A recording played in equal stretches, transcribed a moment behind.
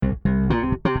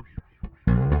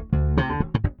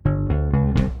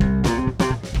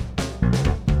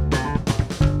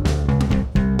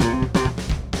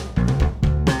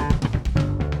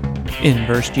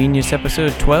Inverse Genius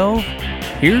Episode 12,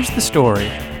 Here's the Story.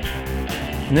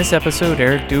 In this episode,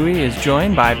 Eric Dewey is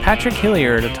joined by Patrick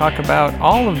Hillier to talk about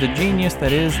all of the genius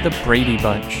that is the Brady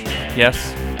Bunch.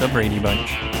 Yes, the Brady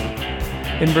Bunch.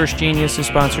 Inverse Genius is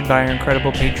sponsored by our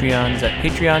incredible Patreons at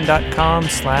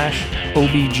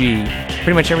patreon.com/OBG.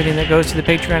 Pretty much everything that goes to the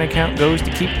Patreon account goes to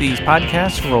keep these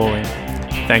podcasts rolling.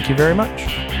 Thank you very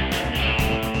much.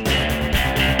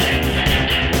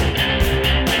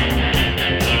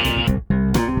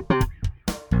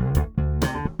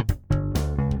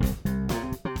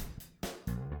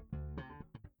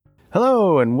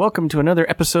 Hello, and welcome to another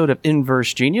episode of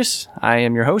Inverse Genius. I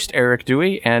am your host, Eric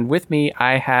Dewey, and with me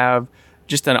I have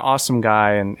just an awesome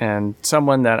guy and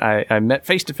someone that I met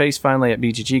face-to-face finally at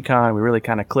BGG-Con. We really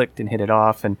kind of clicked and hit it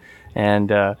off, and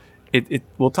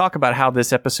we'll talk about how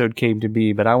this episode came to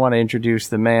be, but I want to introduce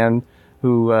the man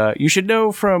who you should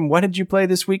know from What Did You Play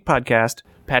This Week podcast,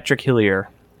 Patrick Hillier.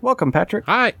 Welcome, Patrick.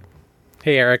 Hi.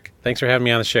 Hey, Eric. Thanks for having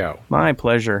me on the show. My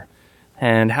pleasure.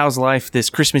 And how's life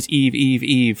this Christmas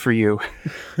Eve for you?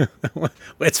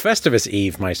 It's Festivus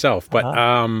Eve myself, but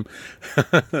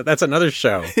that's another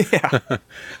show.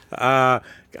 Yeah.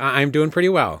 I'm doing pretty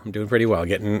well.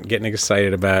 Getting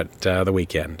excited about the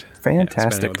weekend.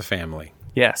 Fantastic. Spending it with the family.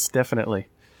 Yes, definitely.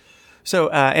 So,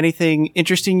 anything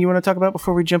interesting you want to talk about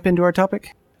before we jump into our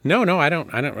topic? No, I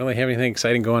don't really have anything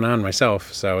exciting going on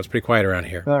myself, so it's pretty quiet around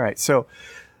here. All right. So,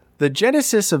 the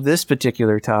genesis of this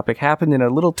particular topic happened in a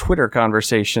little Twitter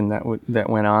conversation that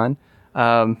went on,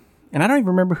 and I don't even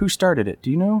remember who started it.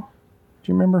 Do you know?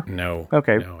 Do you remember? No.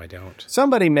 Okay. No, I don't.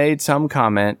 Somebody made some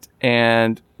comment,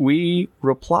 and we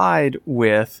replied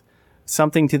with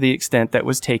something to the extent that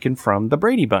was taken from the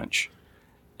Brady Bunch.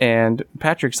 And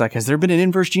Patrick's like, has there been an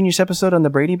Inverse Genius episode on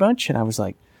the Brady Bunch? And I was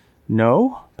like,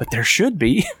 no, but there should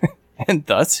be. And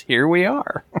thus, here we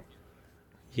are.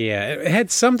 Yeah, it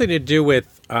had something to do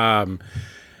with it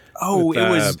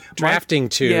was drafting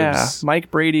tubes. Yeah, Mike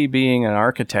Brady being an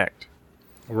architect.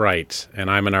 Right,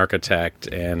 and I'm an architect,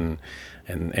 and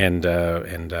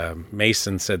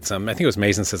Mason said something. I think it was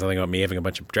Mason said something about me having a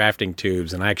bunch of drafting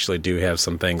tubes, and I actually do have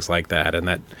some things like that, and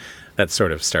that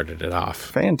sort of started it off.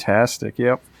 Fantastic.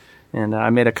 Yep. And I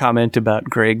made a comment about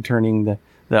Greg turning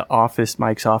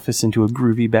Mike's office into a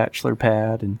groovy bachelor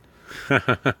pad, and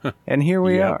and here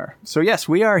we are. So yes,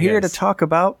 we are here to talk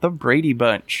about the Brady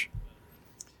Bunch.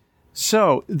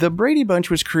 So the Brady Bunch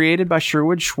was created by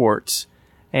Sherwood Schwartz,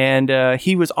 and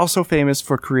he was also famous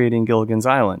for creating Gilligan's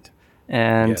Island.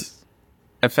 And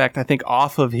in fact, I think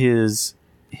off of his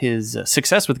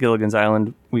success with Gilligan's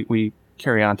Island, we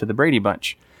carry on to the Brady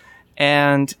Bunch.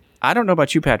 And I don't know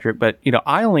about you, Patrick, but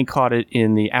I only caught it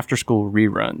in the after-school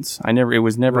reruns. It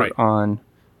was never on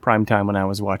prime time when I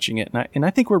was watching it, and I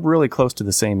think we're really close to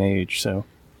the same age. So,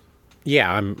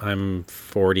 yeah, I'm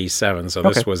 47, so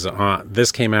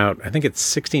this came out. I think it's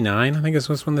 69. I think this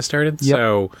was when this started. Yep.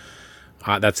 So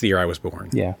that's the year I was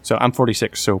born. Yeah. So I'm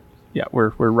 46. So yeah, we're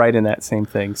right in that same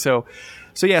thing. So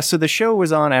the show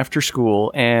was on after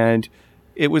school, and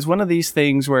it was one of these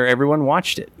things where everyone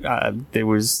watched it. There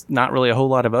was not really a whole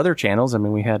lot of other channels. I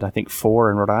mean, we had I think 4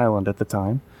 in Rhode Island at the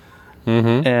time.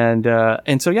 Mm-hmm.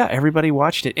 And so everybody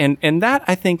watched it, and that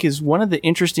I think is one of the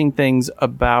interesting things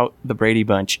about the Brady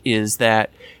Bunch is that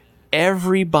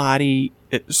everybody,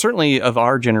 certainly of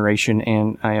our generation,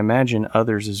 and I imagine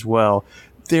others as well,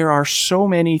 there are so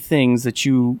many things that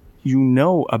you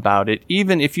know about it,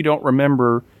 even if you don't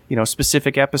remember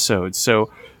specific episodes.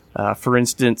 So, for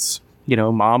instance,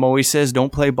 Mom always says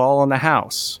don't play ball in the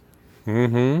house.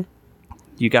 Mm-hmm.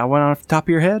 You got one off the top of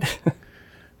your head?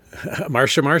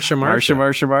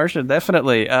 Marsha,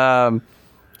 definitely. Oh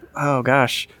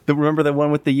gosh, remember the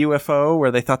one with the UFO where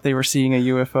they thought they were seeing a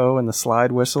UFO and the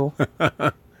slide whistle?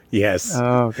 Yes.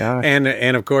 Oh gosh. And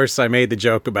of course I made the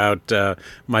joke about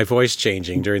my voice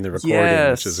changing during the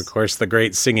recording, which is of course the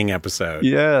great singing episode.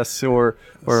 Yes, or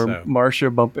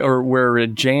Marsha or where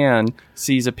Jan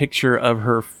sees a picture of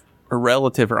her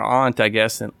relative, her aunt, I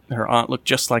guess, and her aunt looked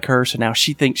just like her, so now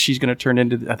she thinks she's going to turn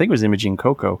into, I think it was Imogene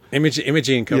Coco.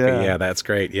 Imogene Coco, yeah, that's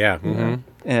great, yeah.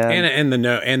 Mm-hmm. And the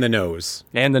nose.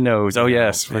 And the nose, oh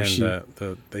yes. And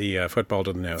the football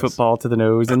to the nose. Football to the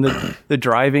nose, and the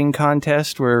driving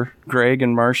contest where Greg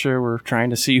and Marsha were trying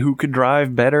to see who could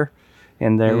drive better,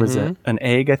 and there was an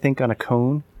egg, I think, on a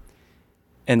cone.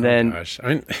 And then... gosh,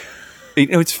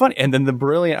 it's funny. And then the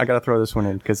brilliant, I got to throw this one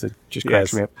in because it just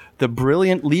cracks me up. The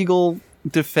brilliant legal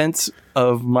defense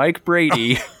of Mike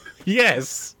Brady.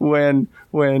 Yes. When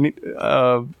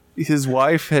his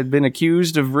wife had been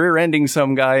accused of rear-ending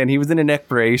some guy, and he was in a neck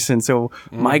brace, and so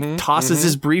Mike tosses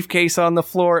his briefcase on the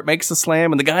floor, it makes a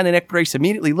slam, and the guy in the neck brace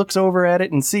immediately looks over at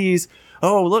it and sees,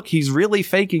 oh, look, he's really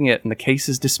faking it, and the case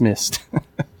is dismissed.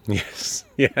 Yes,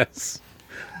 yes.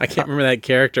 I can't remember that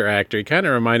character actor. He kind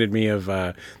of reminded me of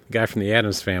the guy from the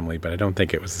Addams Family, but I don't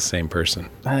think it was the same person.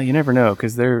 You never know,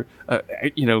 because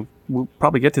we'll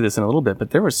probably get to this in a little bit, but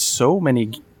there were so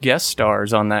many guest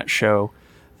stars on that show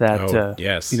that,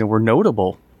 yes. were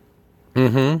notable.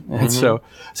 Mm-hmm. And so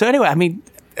anyway, I mean,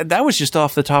 that was just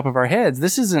off the top of our heads.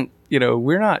 This isn't,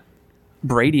 we're not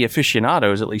Brady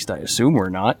aficionados, at least I assume we're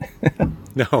not.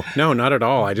 No, not at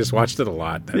all. I just watched it a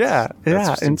lot.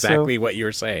 That's and exactly what you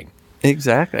were saying.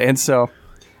 Exactly. And so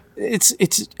it's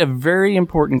a very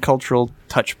important cultural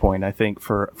touch point, I think,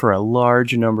 for a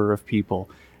large number of people.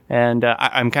 And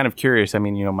I'm kind of curious. I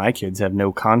mean, my kids have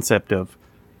no concept of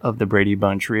the Brady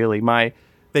Bunch, really.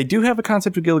 They do have a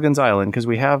concept of Gilligan's Island because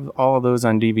we have all of those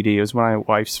on DVD. It was my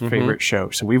wife's favorite show.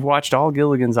 So we've watched all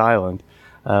Gilligan's Island,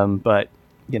 but,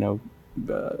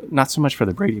 not so much for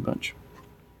the Brady Bunch.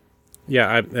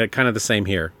 Yeah, kind of the same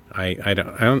here. I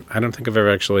don't think I've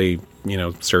ever actually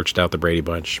searched out the Brady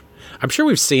Bunch. I'm sure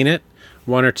we've seen it,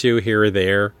 one or two here or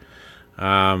there.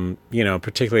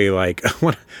 Particularly like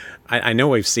I know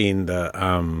we've seen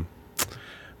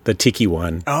the Tiki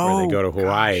one where they go to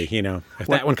Hawaii. Gosh. If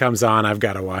that one comes on, I've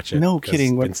got to watch it. No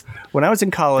kidding. When I was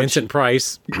in college, Vincent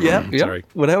Price. Yeah. Sorry.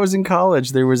 When I was in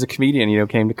college, there was a comedian,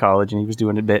 came to college and he was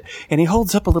doing a bit, and he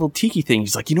holds up a little tiki thing.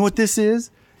 He's like, "You know what this is?"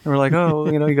 And we're like, "Oh,"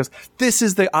 he goes, "This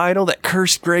is the idol that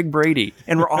cursed Greg Brady."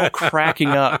 And we're all cracking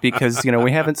up because,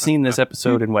 we haven't seen this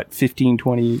episode in 15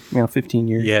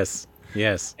 years.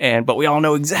 Yes. But we all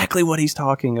know exactly what he's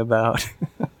talking about.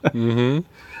 Mm-hmm.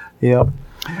 Yep.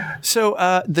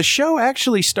 So the show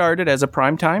actually started as a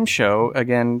primetime show.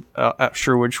 Again,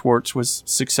 Sherwood Schwartz was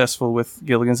successful with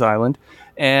Gilligan's Island.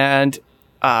 And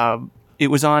it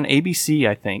was on ABC,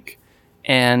 I think.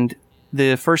 And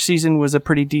the first season was a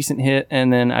pretty decent hit.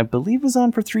 And then I believe was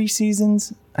on for 3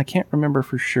 seasons. I can't remember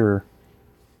for sure.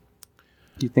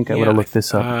 Do you think I would have looked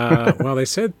this up? Well, they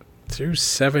said through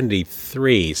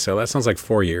 73, so that sounds like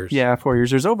 4 years. Yeah, 4 years.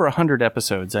 There's over 100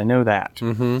 episodes. I know that.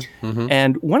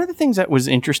 And one of the things that was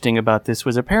interesting about this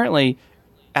was apparently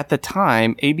at the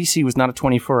time, ABC was not a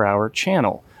 24-hour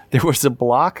channel. There was a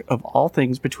block of all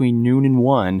things between noon and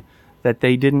 1 that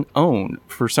they didn't own.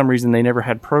 For some reason, they never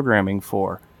had programming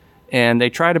for. And they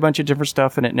tried a bunch of different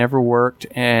stuff, and it never worked.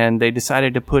 And they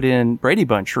decided to put in Brady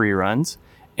Bunch reruns,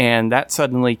 and that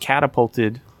suddenly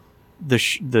catapulted the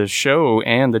show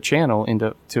and the channel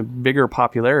into bigger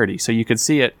popularity. So you could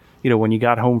see it, when you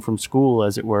got home from school,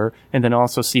 as it were, and then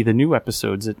also see the new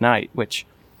episodes at night, which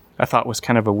I thought was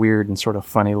kind of a weird and sort of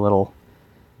funny little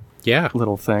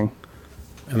thing.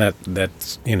 And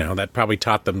that probably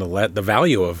taught them the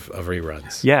value of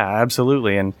reruns. Yeah,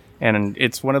 absolutely. And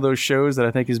it's one of those shows that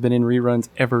I think has been in reruns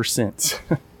ever since.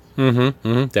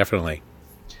 Definitely.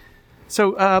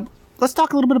 So let's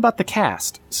talk a little bit about the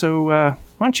cast. So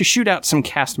why don't you shoot out some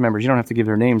cast members? You don't have to give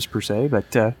their names per se, but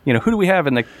who do we have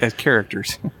as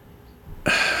characters?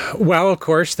 Well, of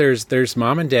course, there's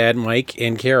Mom and Dad, Mike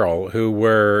and Carol, who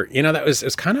were it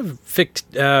was kind of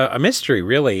a mystery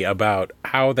really about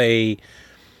how they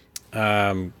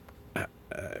had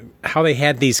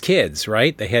these kids,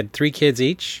 right? They had 3 kids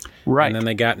each. Right. And then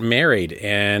they got married,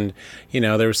 and,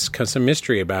 there was some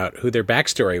mystery about who their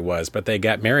backstory was, but they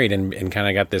got married and kind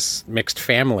of got this mixed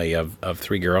family of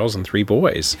 3 girls and 3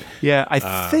 boys. Yeah, I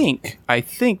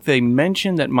think they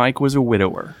mentioned that Mike was a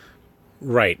widower.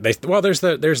 Right. There's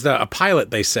a pilot,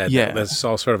 they said, that's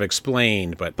all sort of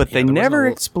explained, but they never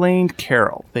explained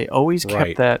Carol. They always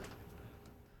kept that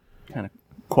kind of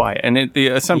quiet, and the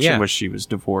assumption was she was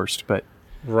divorced, but...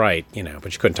 Right,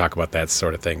 but you couldn't talk about that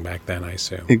sort of thing back then, I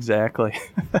assume. Exactly.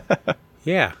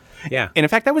 Yeah. And in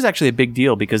fact, that was actually a big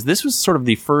deal because this was sort of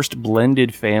the first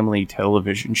blended family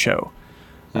television show.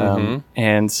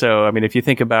 And so, I mean, if you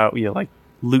think about, like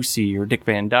Lucy or Dick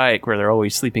Van Dyke, where they're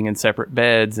always sleeping in separate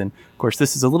beds. And of course,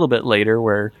 this is a little bit later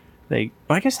where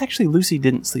I guess actually Lucy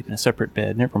didn't sleep in a separate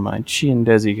bed. Never mind. She and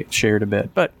Desi shared a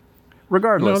bed. But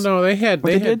regardless. No, they had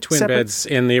twin beds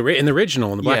in the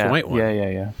original, in the black and white one.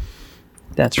 Yeah.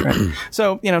 That's right.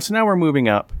 So, so now we're moving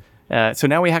up. So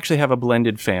now we actually have a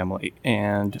blended family,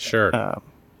 and sure,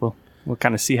 we'll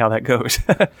kind of see how that goes.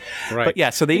 Right. But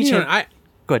yeah, so they each. Go ahead.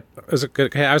 I was going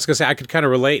to say I could kind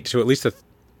of relate to at least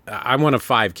I'm one of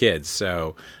 5 kids,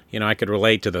 so I could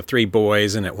relate to the 3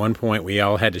 boys, and at one point we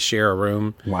all had to share a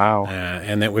room. Wow.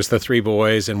 And it was the 3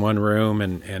 boys in one room,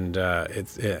 and I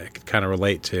could kind of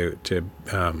relate to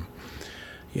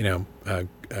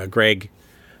Greg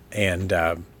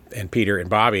and Peter and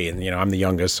Bobby, and I'm the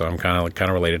youngest, so I'm kind of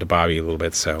related to Bobby a little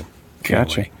bit. So,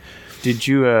 gotcha. Anyway. Did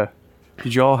you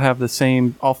all have the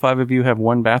same? All 5 of you have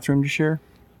one bathroom to share?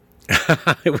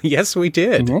 Yes, we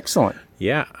did. Excellent.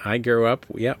 Yeah, I grew up.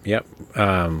 Yep.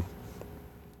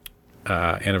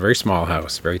 In a very small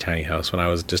house, very tiny house when I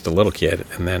was just a little kid,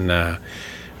 and then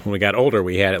when we got older,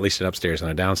 we had at least an upstairs and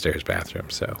a downstairs bathroom.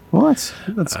 So, well,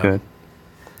 that's good.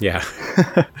 Yeah.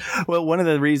 Well, one of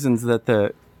the reasons that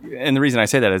the reason I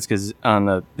say that is because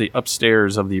on the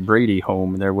upstairs of the Brady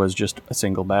home there was just a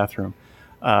single bathroom,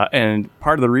 and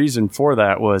part of the reason for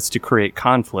that was to create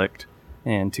conflict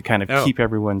and to kind of keep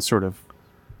everyone sort of.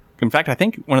 In fact, I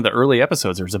think one of the early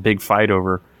episodes there was a big fight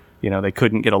over. They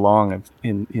couldn't get along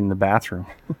in the bathroom.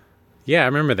 Yeah, I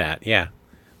remember that. Yeah.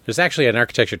 There's actually an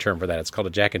architecture term for that. It's called a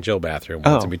Jack and Jill bathroom.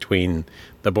 It's in between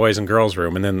the boys and girls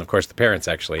room. And then, of course, the parents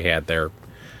actually had their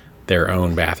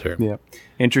own bathroom. Yeah.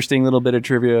 Interesting little bit of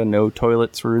trivia. No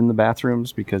toilets were in the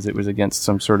bathrooms because it was against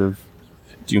some sort of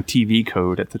TV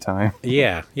code at the time.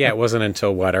 Yeah. It wasn't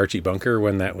until, Archie Bunker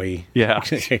when that we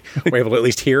were able to at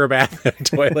least hear a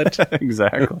toilet.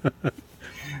 Exactly.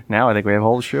 Now I think we have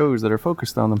whole shows that are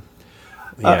focused on them.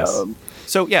 Yes.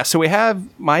 So we have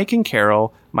Mike and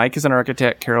Carol. Mike is an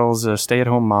architect. Carol's a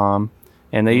stay-at-home mom,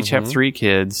 and they each have 3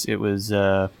 kids. It was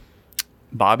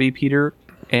Bobby, Peter,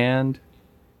 and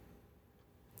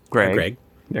Greg.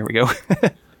 There we go.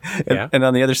 And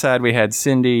on the other side, we had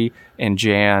Cindy and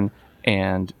Jan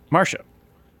and Marcia.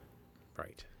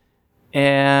 Right.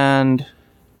 And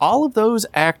all of those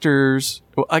actors,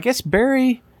 well, I guess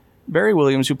Barry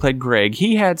Williams, who played Greg,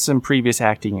 he had some previous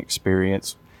acting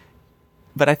experience,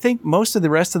 but I think most of the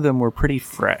rest of them were pretty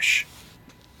fresh.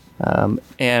 And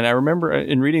I remember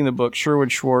in reading the book,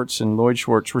 Sherwood Schwartz and Lloyd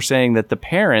Schwartz were saying that the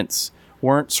parents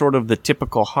weren't sort of the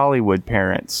typical Hollywood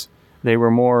parents. They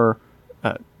were more,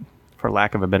 for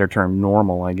lack of a better term,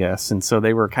 normal, I guess. And so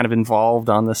they were kind of involved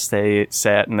on the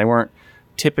set, and they weren't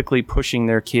typically pushing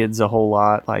their kids a whole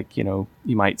lot like, you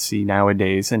might see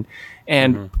nowadays.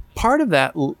 And part of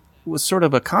that was sort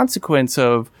of a consequence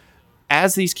of,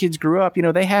 as these kids grew up,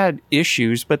 they had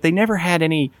issues, but they never had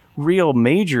any real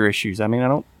major issues. I mean, I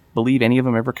don't believe any of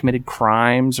them ever committed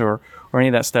crimes or any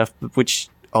of that stuff, which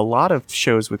a lot of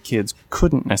shows with kids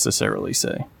couldn't necessarily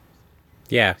say.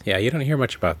 Yeah, you don't hear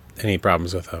much about any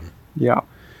problems with them. Yeah.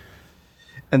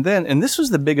 And this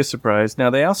was the biggest surprise. Now,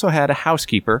 they also had a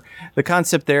housekeeper. The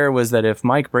concept there was that if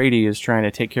Mike Brady is trying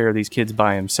to take care of these kids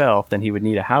by himself, then he would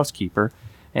need a housekeeper.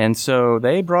 And so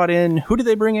they brought in, who did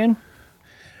they bring in?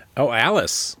 Oh,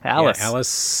 Alice. Alice. Yeah,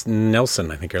 Alice Nelson,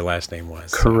 I think her last name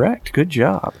was. Correct. Good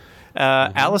job.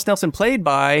 Alice Nelson, played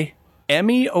by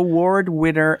Emmy Award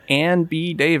winner Ann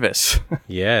B. Davis.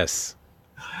 Yes.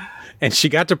 And she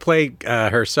got to play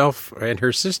herself and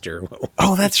her sister.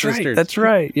 Oh, that's right. That's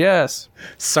right. Yes.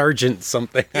 Sergeant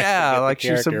something. Yeah, like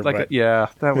she's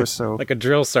that was so like a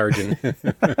drill sergeant.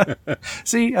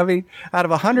 See, I mean, out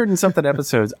of 100 and something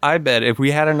episodes, I bet if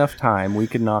we had enough time, we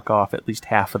could knock off at least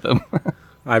half of them.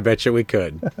 I bet you we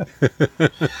could.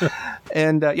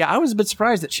 And I was a bit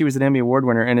surprised that she was an Emmy Award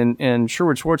winner. And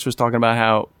Sherwood Schwartz was talking about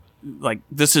how,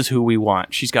 this is who we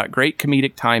want. She's got great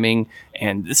comedic timing,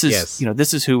 and this is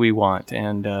this is who we want.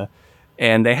 And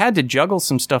they had to juggle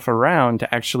some stuff around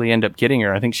to actually end up getting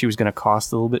her. I think she was going to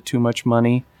cost a little bit too much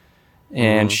money,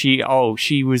 and she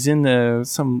was in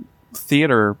some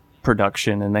theater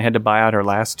production, and they had to buy out her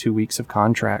last 2 weeks of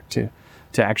contract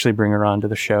to actually bring her onto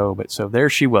the show. But so there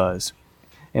she was.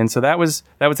 And so that was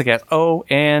the cast. Oh,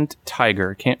 and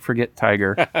Tiger. Can't forget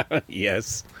Tiger.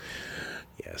 Yes.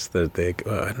 The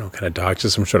I don't know, kind of dog,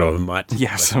 just some sort of a mutt.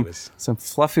 Yeah, some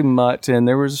fluffy mutt. And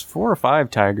there was 4 or 5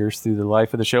 tigers through the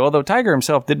life of the show. Although Tiger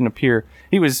himself didn't appear.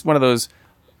 He was one of those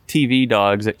TV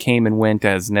dogs that came and went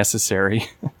as necessary.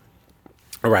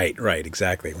 Right,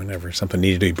 exactly. Whenever something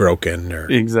needed to be broken or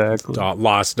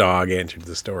lost dog entered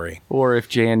the story. Or if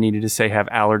Jan needed to say have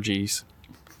allergies.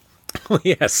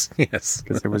 Yes.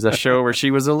 Because there was a show where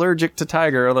she was allergic to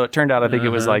Tiger, although it turned out I think it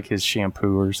was like his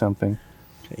shampoo or something.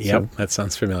 Yep, so, that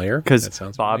sounds familiar. Because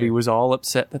Bobby was all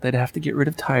upset that they'd have to get rid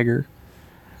of Tiger.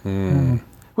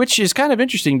 Which is kind of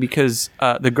interesting because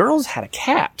the girls had a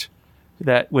cat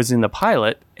that was in the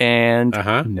pilot and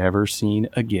never seen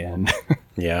again.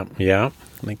 Yeah.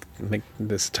 Like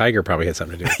this Tiger probably had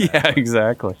something to do with that. Yeah,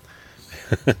 exactly.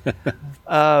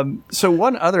 So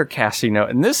one other casting note,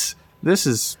 and this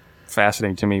is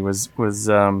fascinating to me, was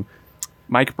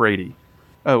Mike Brady.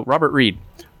 Oh, Robert Reed.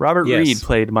 Robert Reed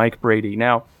played Mike Brady.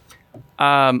 Now,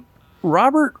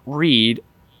 Robert Reed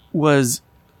was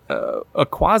a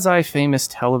quasi-famous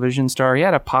television star. He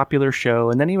had a popular show,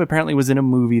 and then he apparently was in a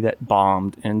movie that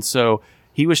bombed. And so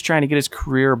he was trying to get his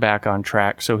career back on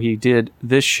track, so he did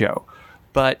this show.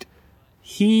 But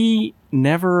he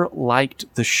never liked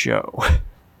the show.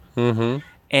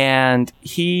 And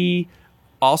he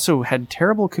also had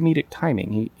terrible comedic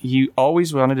timing. He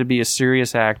always wanted to be a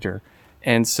serious actor.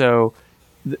 And so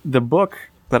the book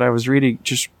that I was reading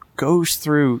just goes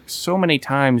through so many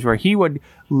times where he would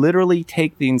literally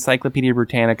take the Encyclopedia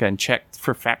Britannica and check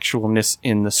for factualness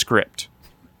in the script.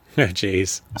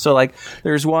 Jeez. So, like,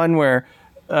 there's one where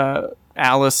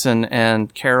Alice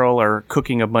and Carol are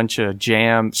cooking a bunch of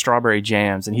strawberry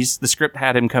jams, and the script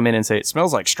had him come in and say, "It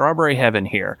smells like strawberry heaven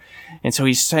here." And so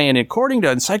he's saying, according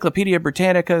to Encyclopedia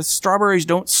Britannica, strawberries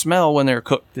don't smell when they're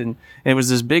cooked. And it was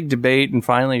this big debate, and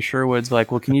finally Sherwood's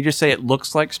like, "Well, can you just say it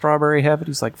looks like strawberry heaven?"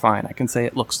 He's like, "Fine, I can say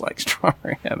it looks like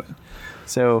strawberry heaven."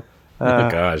 So, oh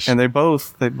gosh. And they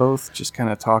both just kind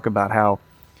of talk about how,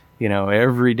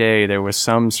 every day there was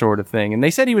some sort of thing. And they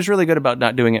said he was really good about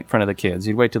not doing it in front of the kids.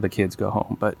 He'd wait till the kids go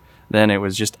home. But then it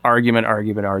was just argument.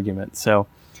 So,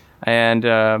 and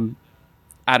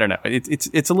I don't know.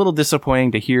 It's a little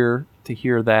disappointing to hear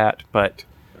that. But,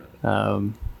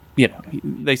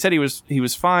 they said he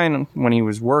was fine when he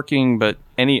was working. But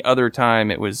any other time,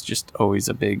 it was just always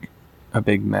a big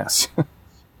mess.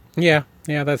 Yeah,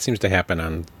 that seems to happen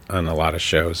on a lot of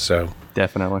shows. So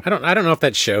definitely, I don't know if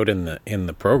that showed in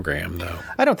the program though.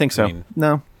 I don't think so.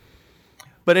 No,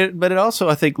 but it also,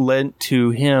 I think, led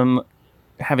to him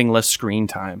having less screen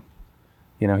time.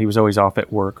 He was always off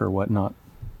at work or whatnot.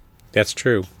 That's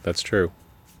true.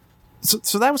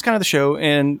 So that was kind of the show,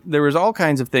 and there was all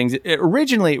kinds of things.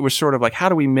 Originally, it was sort of like, how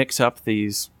do we mix up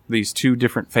these two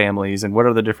different families, and what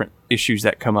are the different issues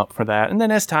that come up for that? And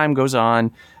then as time goes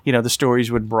on, the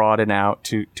stories would broaden out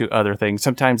to other things.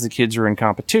 Sometimes the kids are in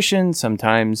competition.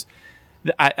 Sometimes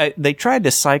they tried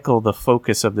to cycle the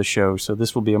focus of the show. So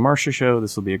this will be a Marcia show.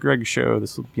 This will be a Greg show.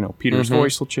 This will, Peter's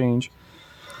voice will change.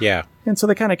 Yeah. And so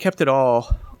they kind of kept it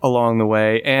all along the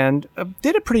way, and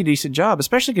did a pretty decent job,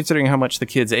 especially considering how much the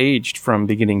kids aged from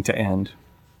beginning to end.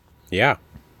 Yeah.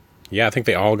 I think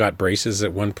they all got braces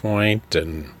at one point,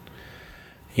 and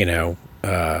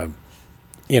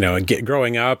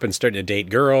growing up and starting to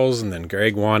date girls, and then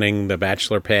Greg wanting the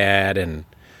bachelor pad, and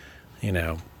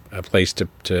a place to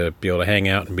be able to hang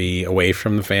out and be away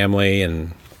from the family,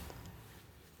 and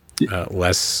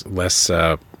less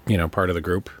part of the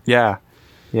group. Yeah,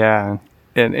 and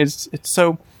it's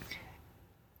so.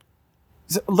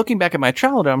 Looking back at my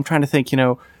childhood, I'm trying to think.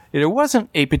 There wasn't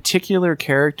a particular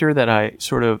character that I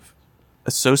sort of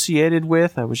associated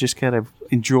with. I was just kind of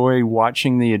enjoy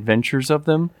watching the adventures of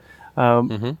them.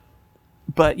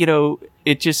 But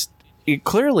it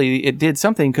clearly did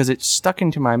something, because it stuck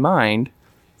into my mind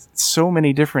so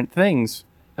many different things,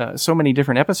 so many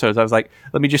different episodes. I was like,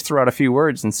 let me just throw out a few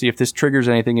words and see if this triggers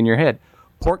anything in your head.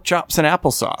 Pork chops and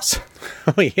applesauce.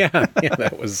 Oh yeah,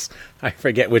 that was, I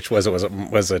forget which was it.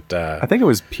 Was it? I think it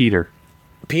was Peter.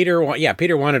 Peter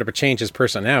wanted to change his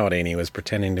personality, and he was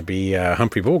pretending to be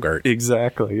Humphrey Bogart.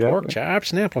 Exactly. Yeah. Pork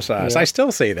chops and applesauce. Yeah. I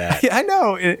still say that. Yeah, I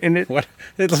know. And it's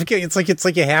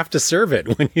like you have to serve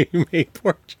it when you make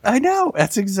pork chops. I know.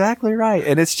 That's exactly right.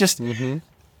 And it's just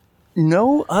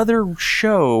no other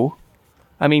show,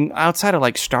 outside of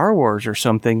like Star Wars or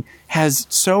something, has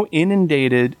so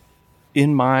inundated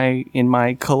in my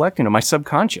collecting, my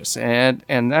subconscious, and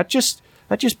that just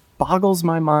boggles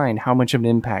my mind how much of an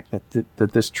impact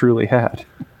that this truly had.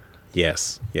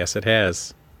 Yes, it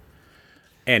has.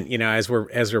 And as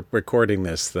we're recording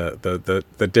this,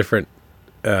 the different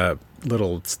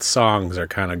little songs are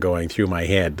kind of going through my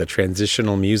head. The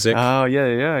transitional music. Oh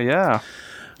yeah.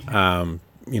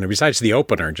 Besides the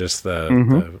opener, just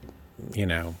the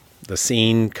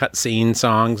cut scene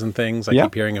songs and things. I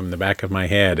keep hearing them in the back of my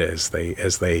head as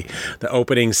the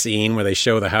opening scene where they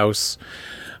show the house.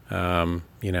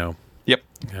 Yep.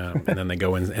 And then they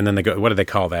go in, and then they go. What do they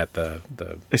call that? The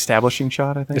establishing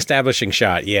shot, I think. Establishing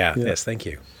shot. Yeah. Yes. Thank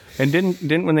you. And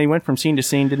didn't when they went from scene to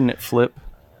scene, didn't it flip?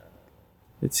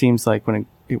 It seems like when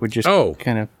it would just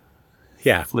kind of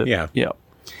flip. Yeah.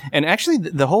 And actually,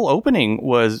 the whole opening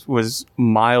was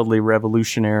mildly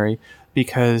revolutionary,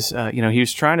 because he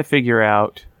was trying to figure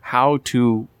out how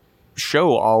to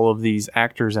show all of these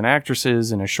actors and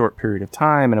actresses in a short period of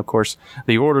time. And of course,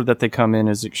 the order that they come in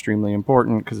is extremely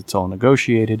important, because it's all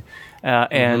negotiated.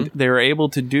 And they were able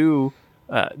to do,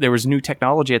 there was new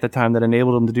technology at the time that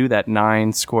enabled them to do that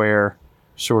 9 square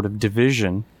sort of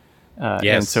division.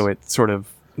 And so it sort of,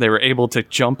 they were able to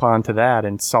jump onto that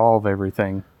and solve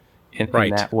everything in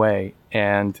that way.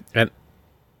 And go ahead.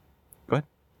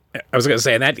 I was going to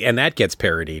say, and that gets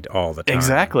parodied all the time.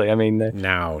 Exactly.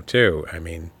 Now too. I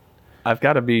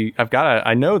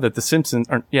know that the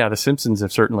Simpsons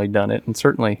have certainly done it, and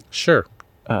certainly sure,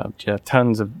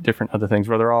 tons of different other things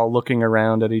where they're all looking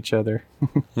around at each other.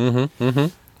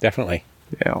 Definitely.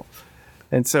 Yeah.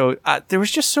 And so there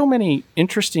was just so many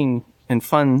interesting and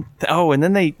fun. And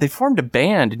then they formed a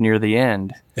band near the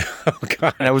end. Oh,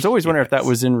 God. And I was always wondering if that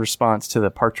was in response to the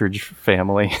Partridge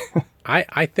Family.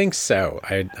 I think so.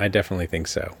 I definitely think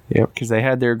so. Yeah, because they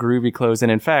had their groovy clothes.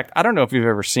 And in fact, I don't know if you've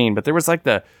ever seen, but there was like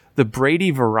the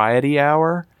Brady Variety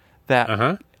Hour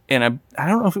that, and I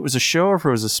don't know if it was a show or if it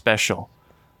was a special,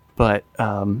 but,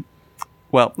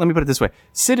 well, let me put it this way.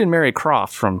 Sid and Mary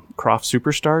Croft from Croft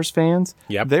Superstars fans,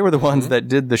 Yep. they were the ones that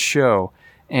did the show,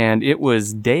 and it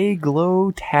was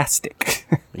Day-Glow-tastic.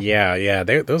 Yeah.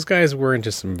 Those guys were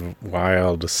into some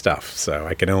wild stuff, so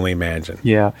I can only imagine.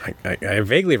 Yeah. I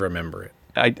vaguely remember it.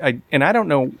 I don't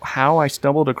know how I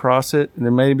stumbled across it.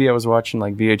 There maybe I was watching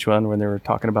like VH1 when they were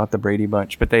talking about the Brady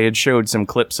Bunch, but they had showed some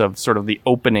clips of sort of the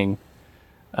opening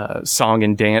song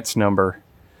and dance number.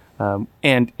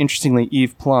 And interestingly,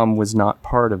 Eve Plum was not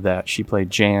part of that. She played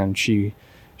Jan. She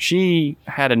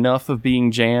had enough of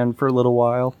being Jan for a little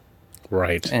while.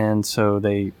 Right. And so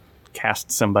they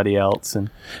cast somebody else. And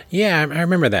yeah, I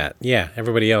remember that. Yeah,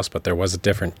 everybody else, but there was a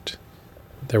different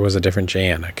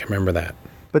Jan. I can remember that.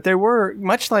 But there were,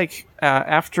 much like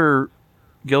after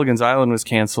Gilligan's Island was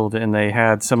canceled and they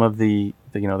had some of the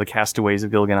Castaways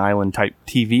of Gilligan Island type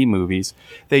TV movies,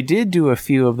 they did do a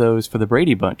few of those for the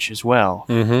Brady Bunch as well,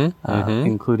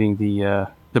 including the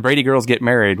Brady Girls Get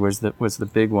Married was the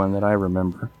big one that I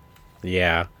remember.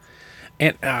 Yeah.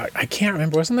 And I can't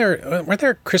remember, weren't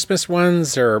there Christmas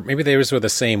ones, or maybe those were the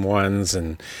same ones,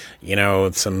 and,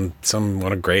 some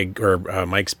one of Greg or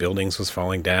Mike's buildings was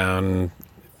falling down,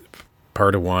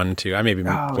 part of one, too. I may be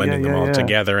blending them all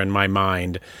together in my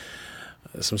mind.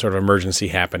 Some sort of emergency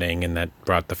happening, and that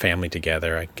brought the family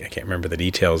together. I can't remember the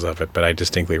details of it, but I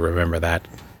distinctly remember that.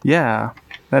 Yeah,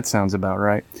 that sounds about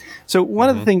right. So one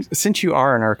of the things, since you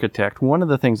are an architect, one of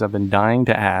the things I've been dying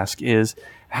to ask is,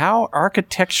 how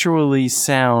architecturally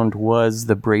sound was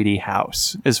the Brady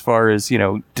house as far as,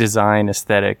 design,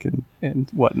 aesthetic, and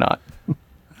whatnot?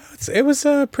 It was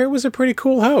a pretty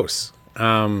cool house.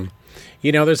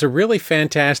 There's a really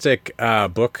fantastic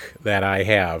book that I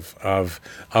have of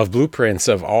blueprints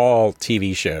of all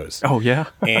TV shows. Oh yeah,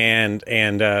 and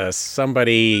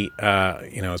somebody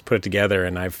has put it together,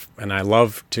 and I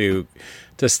love to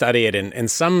study it. And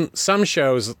some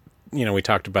shows, we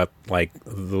talked about like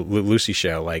the Lucy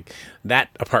show, like that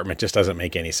apartment just doesn't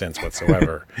make any sense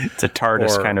whatsoever. It's a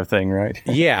TARDIS kind of thing, right?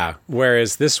 Yeah.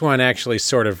 Whereas this one actually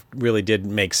sort of really did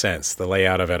make sense. The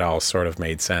layout of it all sort of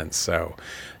made sense. So,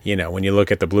 when you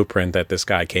look at the blueprint that this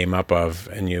guy came up of,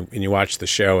 and you watch the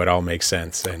show, it all makes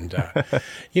sense. And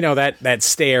that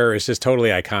stair is just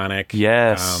totally iconic.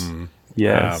 Yes.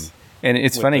 Yes. And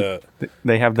it's funny,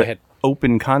 they have the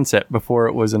open concept before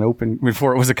it was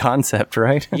a concept,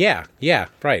 right? Yeah,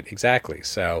 right, exactly.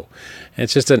 So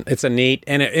it's just it's a neat,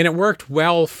 and it worked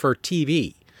well for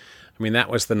TV. I mean,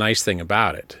 that was the nice thing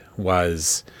about it,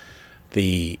 was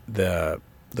the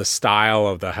style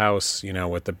of the house,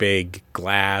 with the big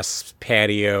glass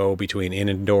patio between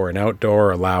indoor and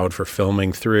outdoor, allowed for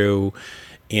filming through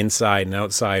inside and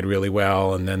outside really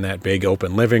well, and then that big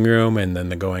open living room, and then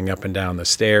the going up and down the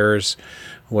stairs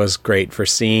was great for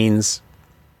scenes.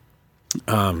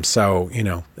 So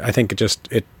I think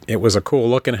it was a cool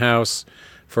looking house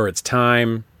for its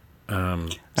time. I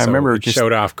remember it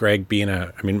showed off Mike being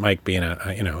a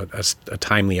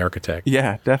timely architect.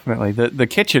 Yeah, definitely. The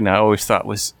kitchen I always thought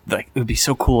was like, it would be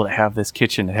so cool to have this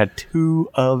kitchen. It had 2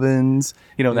 ovens,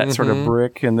 that sort of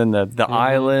brick, and then the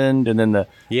island, and then the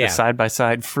side by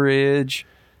side fridge.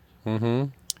 Mm-hmm.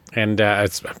 And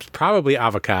it's probably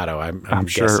avocado. I'm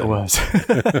sure guessing. It was.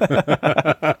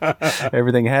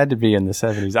 Everything had to be in the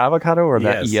 70s. Avocado or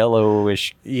that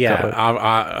yellowish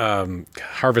color?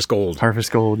 Harvest Gold.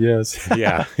 Harvest Gold, yes.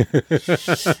 Yeah.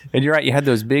 And you're right. You had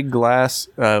those big glass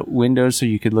windows so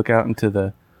you could look out into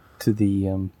the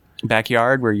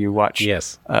backyard where you watch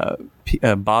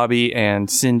Bobby and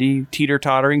Cindy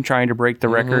teeter-tottering, trying to break the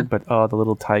record, but the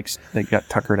little tykes, they got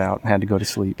tuckered out and had to go to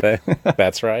sleep.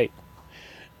 That's right.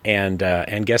 And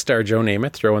guest star Joe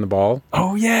Namath throwing the ball.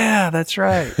 Oh, yeah, that's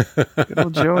right. Good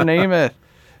old Joe Namath.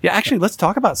 Yeah, actually, let's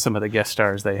talk about some of the guest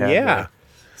stars they had. Yeah. There.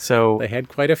 So they had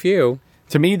quite a few.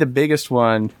 To me, the biggest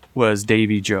one was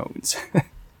Davy Jones.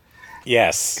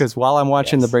 Yes. Because while I'm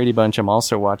watching the Brady Bunch, I'm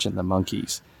also watching the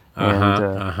Monkees.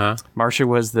 And Marcia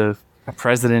was the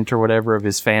president or whatever of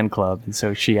his fan club. And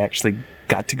so she actually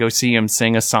got to go see him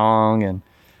sing a song.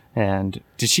 And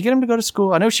did she get him to go to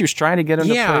school? I know she was trying to get him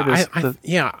to play this.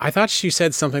 I thought she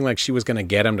said something like she was going to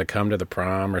get him to come to the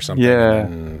prom or something. Yeah.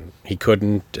 And he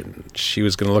couldn't, and she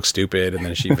was going to look stupid, and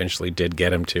then she eventually did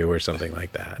get him to, or something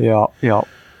like that. Yeah.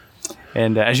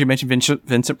 And as you mentioned,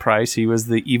 Vincent Price, he was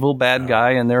the evil bad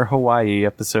guy in their Hawaii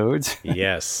episodes.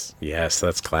 Yes,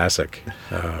 that's classic.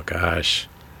 Oh, gosh.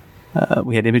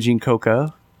 We had Imogene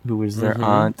Coca, who was their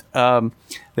aunt.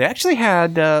 They actually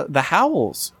had the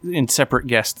Howells in separate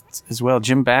guests as well.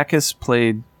 Jim Backus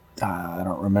played, I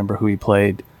don't remember who he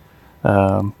played,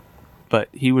 but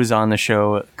he was on the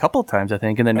show a couple of times, I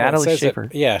think. And then Natalie Schaefer.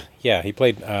 He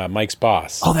played Mike's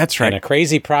boss. Oh, that's right. And a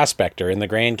crazy prospector in the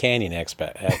Grand Canyon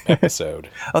episode.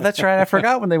 Oh, that's right. I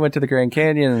forgot when they went to the Grand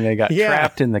Canyon and they got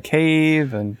trapped in the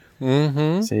cave. And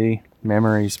see,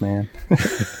 memories, man.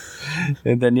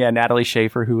 And then, Natalie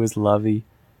Schaefer, who was Lovey.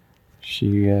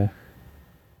 She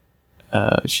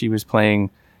was playing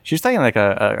like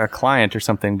a client or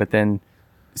something, but then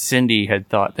Cindy had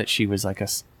thought that she was like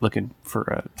looking for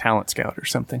a talent scout or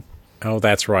something. Oh,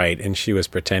 that's right. And she was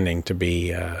pretending to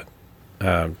be,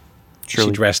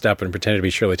 she dressed up and pretended to be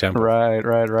Shirley Temple.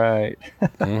 Right.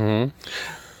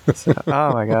 So,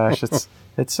 oh my gosh.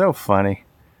 It's so funny.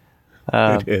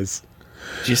 It is.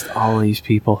 Just all these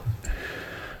people.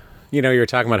 You were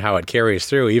talking about how it carries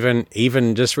through.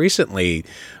 Even just recently,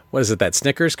 what is it? That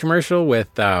Snickers commercial with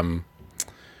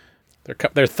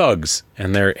they're thugs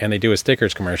and they do a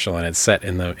Snickers commercial and it's set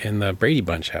in the Brady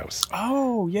Bunch house.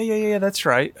 Oh yeah. That's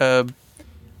right. The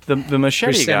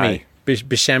machete guy,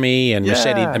 Buscemi and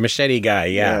the machete guy.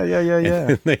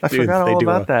 Yeah. I forgot all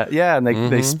about that. Yeah, and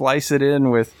they splice it in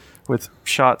with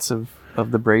shots of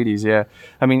the Bradys. Yeah,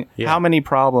 I mean, how many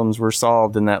problems were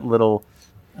solved in that little?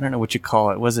 I don't know what you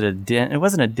call it. Was it a den? It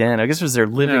wasn't a den. I guess it was their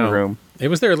living room. It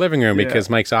was their living room because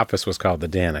Mike's office was called the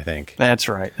den, I think. That's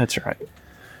right.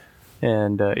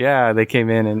 And they came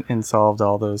in and solved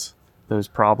all those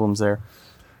problems there.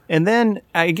 And then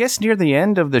I guess near the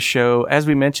end of the show, as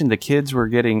we mentioned, the kids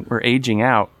were aging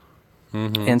out.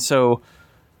 Mm-hmm. And so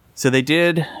they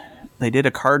did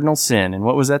a cardinal sin. And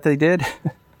what was that they did?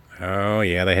 Oh,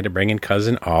 yeah. They had to bring in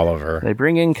Cousin Oliver. They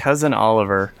bring in Cousin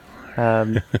Oliver.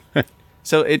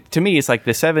 So to me, it's like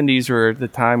the 70s were the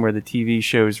time where the TV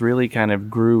shows really kind of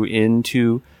grew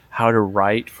into how to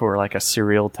write for like a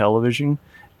serial television.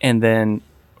 And then,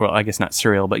 well, I guess not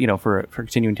serial, but, for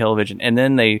continuing television. And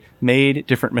then they made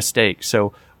different mistakes.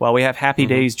 So while we have Happy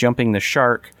Days jumping the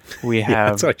shark, we have...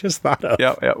 that's what I just thought of.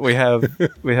 Yeah, we have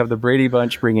the Brady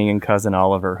Bunch bringing in Cousin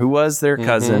Oliver, who was their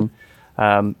cousin.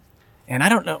 And I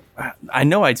don't know. I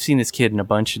know I'd seen this kid in a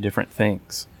bunch of different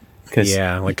things.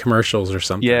 Like commercials or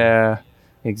something. Yeah.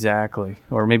 Exactly.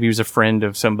 Or maybe he was a friend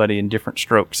of somebody in Different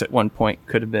Strokes at one point.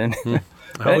 Could have been.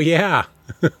 Oh, yeah.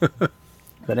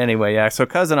 But anyway, so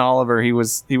Cousin Oliver, he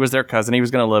was their cousin. He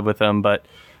was going to live with them, but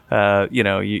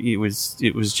it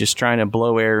was just trying to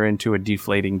blow air into a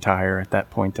deflating tire at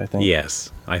that point, I think.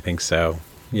 Yes, I think so.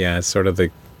 Yeah, it's sort of the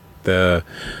that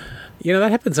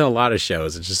happens in a lot of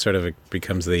shows. It just sort of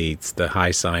becomes the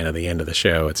high sign of the end of the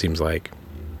show, it seems like.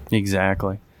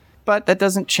 Exactly. But that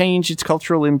doesn't change its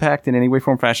cultural impact in any way,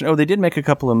 form, fashion. Oh, they did make a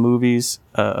couple of movies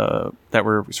that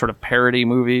were sort of parody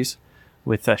movies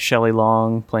with Shelley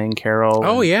Long playing Carol.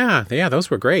 Oh, yeah, those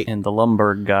were great. And the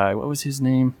Lumbergh guy. What was his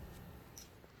name?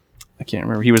 I can't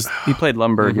remember. He played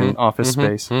Lumbergh in Office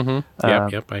Space.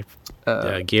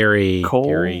 Gary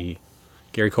Cole.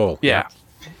 Gary Cole. Yeah.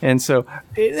 And so,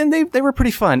 and they were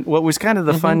pretty fun. What was kind of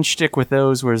the fun shtick with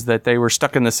those was that they were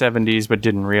stuck in the 70s but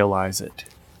didn't realize it.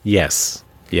 Yes.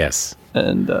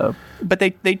 And but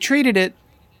they treated it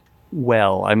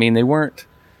well. I mean, they weren't.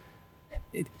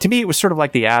 To me, it was sort of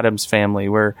like the Addams Family,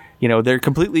 where they're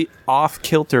completely off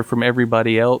kilter from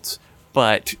everybody else,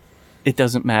 but it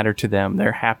doesn't matter to them.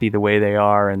 They're happy the way they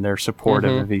are, and they're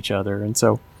supportive of each other. And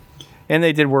so, and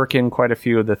they did work in quite a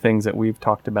few of the things that we've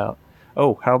talked about.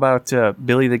 Oh, how about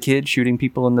Billy the Kid shooting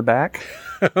people in the back?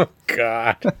 Oh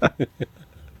God.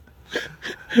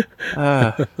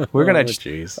 We're gonna.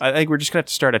 I think we're just gonna have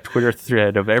to start a Twitter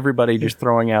thread of everybody just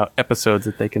throwing out episodes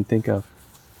that they can think of.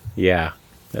 Yeah,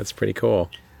 that's pretty cool.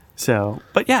 So,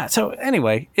 but yeah. So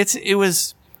anyway, it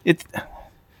was.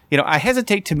 I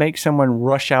hesitate to make someone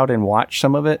rush out and watch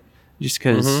some of it, just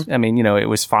because. I mean, it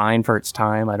was fine for its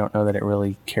time. I don't know that it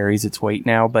really carries its weight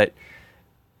now, but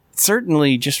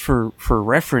certainly, just for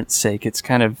reference sake, it's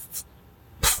kind of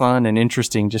fun and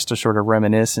interesting just to sort of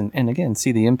reminisce and again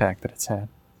see the impact that it's had.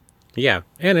 Yeah,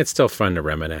 and it's still fun to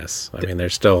reminisce. I mean,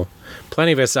 there's still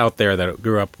plenty of us out there that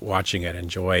grew up watching it,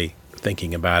 enjoy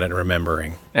thinking about it and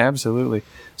remembering. Absolutely.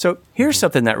 So here's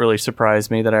something that really surprised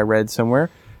me that I read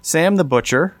somewhere. Sam the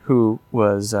Butcher, who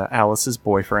was Alice's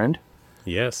boyfriend.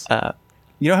 Yes.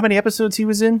 You know how many episodes he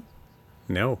was in?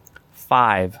 No.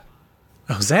 5.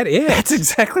 Oh, is that it? That's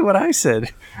exactly what I said.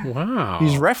 Wow.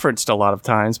 He's referenced a lot of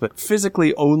times, but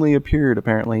physically only appeared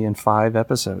apparently in 5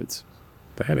 episodes.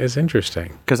 That is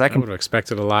interesting. Because I would have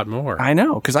expected a lot more. I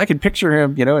know, because I could picture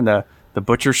him, in the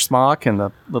butcher smock and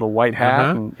the little white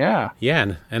hat. And, yeah.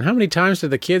 Yeah, and how many times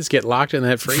did the kids get locked in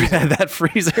that freezer? That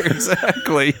freezer,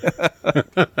 exactly.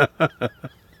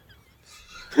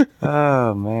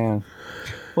 Oh, man.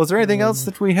 Well, is there anything else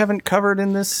that we haven't covered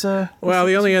in this? Well,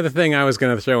 the only other thing I was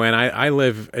going to throw in, I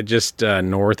live just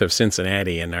north of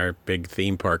Cincinnati, and our big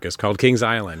theme park is called Kings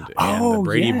Island. And the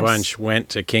Brady Bunch went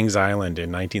to Kings Island in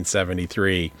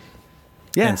 1973.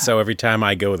 Yeah. And so every time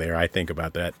I go there, I think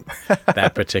about that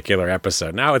particular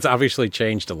episode. Now, it's obviously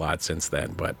changed a lot since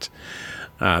then, but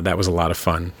that was a lot of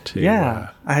fun.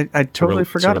 I totally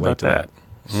forgot about that.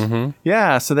 Mm-hmm.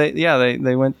 Yeah, so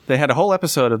they went. They had a whole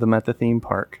episode of them at the theme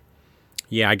park.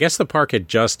 Yeah, I guess the park had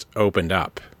just opened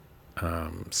up,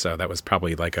 so that was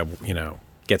probably like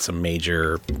get some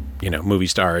major, movie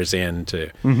stars in to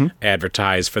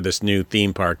advertise for this new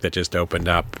theme park that just opened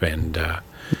up, and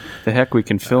the heck, we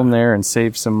can film there and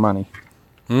save some money.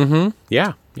 Mm-hmm.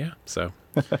 Yeah. So,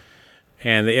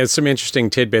 and there's some interesting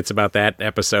tidbits about that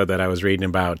episode that I was reading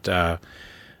about.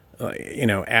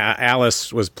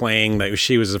 Alice was playing that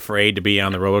she was afraid to be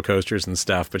on the roller coasters and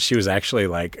stuff, but she was actually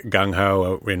like gung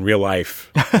ho in real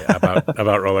life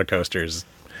about roller coasters.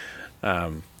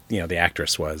 The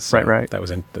actress was. So right. That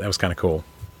was kind of cool.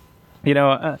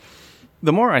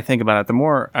 The more I think about it, the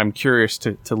more I'm curious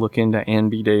to look into Ann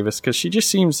B. Davis, because she just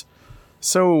seems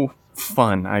so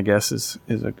fun, I guess is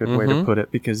a good way to put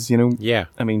it, because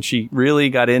I mean, she really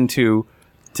got into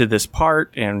this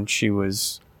part, and she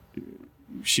was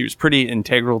pretty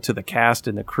integral to the cast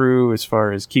and the crew as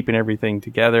far as keeping everything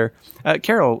together.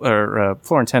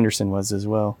 Florence Henderson was as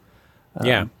well.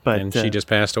 And she just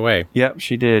passed away. Yep,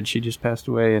 she did. She just passed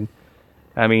away. And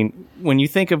I mean, when you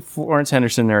think of Florence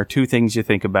Henderson, there are two things you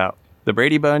think about: the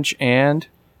Brady Bunch and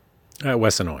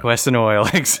Wesson Oil. Wesson Oil,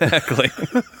 exactly.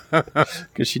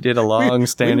 Because she did a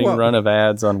long-standing run of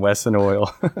ads on Wesson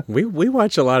Oil. we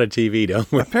watch a lot of TV, don't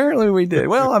we? Apparently we did.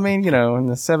 Well, I mean, in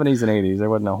the 70s and 80s, there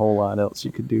wasn't a whole lot else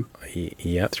you could do.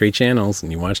 Yeah, 3 channels,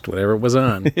 and you watched whatever was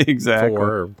on. Exactly.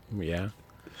 4, yeah.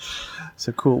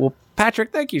 So cool. Well,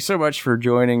 Patrick, thank you so much for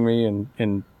joining me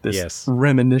in this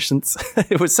reminiscence.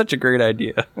 It was such a great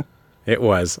idea. It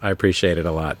was. I appreciate it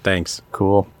a lot. Thanks.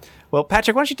 Cool. Well,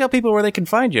 Patrick, why don't you tell people where they can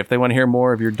find you if they want to hear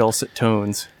more of your dulcet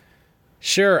tones?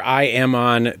 Sure. I am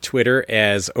on Twitter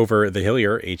as Over the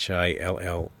Hillier,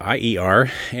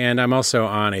 Hillier, and I'm also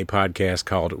on a podcast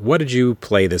called What Did You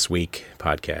Play This Week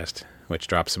podcast, which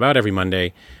drops about every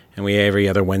Monday, and every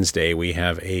other Wednesday we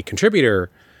have a contributor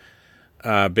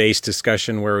based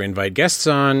discussion where we invite guests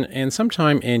on, and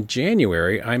sometime in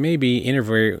January I may be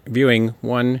interviewing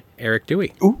one Eric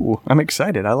Dewey. Ooh, I'm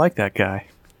excited. I like that guy.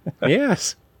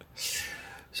 Yes.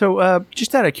 So,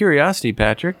 just out of curiosity,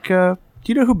 Patrick, do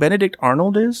you know who Benedict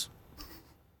Arnold is?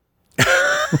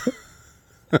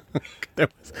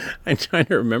 I'm trying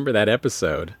to remember that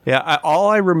episode. Yeah, all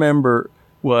I remember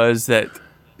was that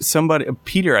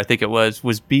Peter, I think it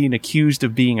was being accused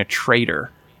of being a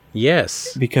traitor.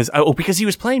 Yes. Because he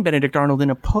was playing Benedict Arnold in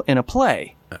a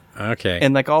play. Okay.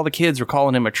 And like all the kids were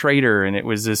calling him a traitor, and it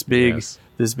was this big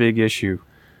issue.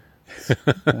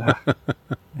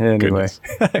 Anyway,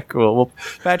 cool. Well,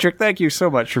 Patrick, thank you so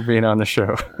much for being on the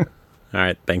show. All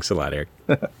right. Thanks a lot, Eric.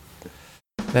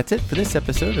 That's it for this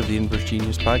episode of the Inverse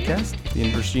Genius Podcast. The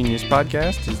Inverse Genius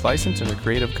Podcast is licensed under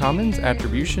Creative Commons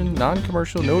Attribution,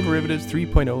 Non-Commercial, No Derivatives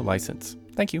 3.0 license.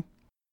 Thank you.